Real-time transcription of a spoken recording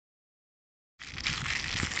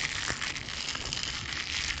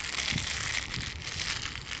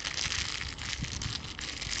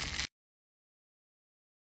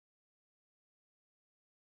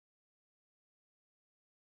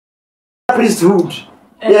priesthood.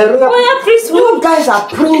 Royal priesthood. You guys are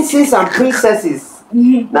princes and princesses.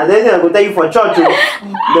 Now then I go tell you for church.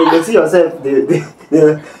 Then you see yourself.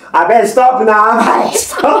 I better stop now.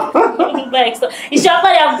 Stop. It's your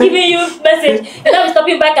father I'm giving you message. You know,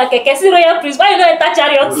 stopping back at Keke. See royal priest. Why you not enter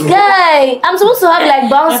chariots? Guy, I'm supposed to have like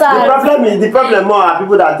bouncers. The problem more are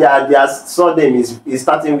people that their surname is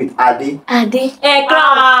starting with Ade. Ade.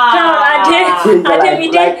 Crown. Ade. Ade,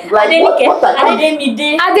 what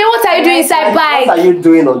are you doing inside bike? What are you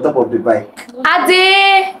doing on top of the bike?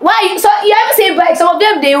 Ade, why? So you haven't say bike. Some of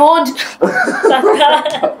them they hold.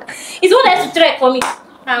 It's one that's to trek for me.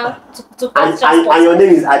 And your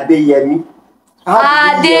name is Adeyemi.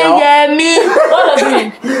 Adeyemi. What does it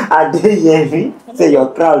mean? Adeyemi. Say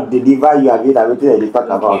your crowd deliver you a bit everything they talk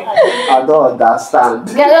about. I don't understand.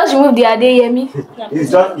 Can just remove the Adeyemi.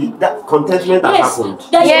 It's just that contentment has happened.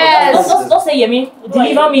 Yes. Don't say Yemi.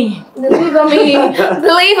 Deliver me. Deliver me.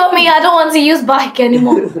 Deliver me. I don't want to use bike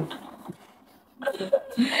anymore.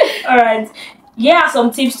 Alright. Here are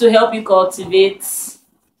some tips to help you cultivate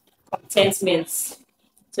contentment.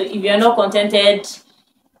 So if you're not contented,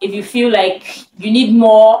 if you feel like you need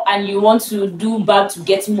more and you want to do bad to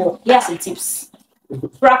get more, here are some tips.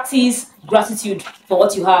 Practice gratitude for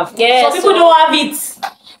what you have. Yes. Some people don't have it.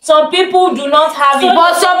 Some people do not have it,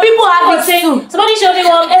 but some people have it too. Somebody showed me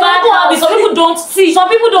one bad house. Some people don't see. Some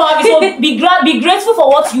people don't have it. So be grateful for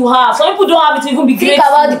what you have. Some people don't have it to even be grateful. Think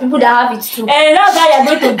about the people that have it too. And that's how you're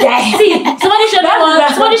going to die. See, somebody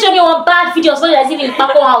showed me one bad video. Somebody that's living in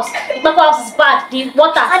Paco house. Paco house is bad. The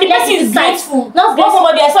water. And the person is grateful. Not grateful.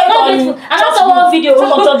 Somebody I saw it on. And I saw one video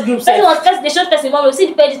on church group. They showed person one. We see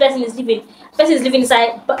the place this person is living. Person is living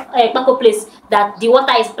inside Paco place. That the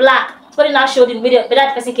water is black. Somebody now showed him video, but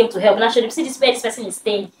that person came to help. Now showed him, see this where this person is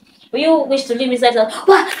staying. When you wish to live inside,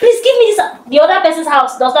 wow, please give me this. The other person's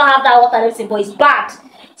house does not have that water and everything, but it's bad.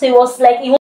 So it was like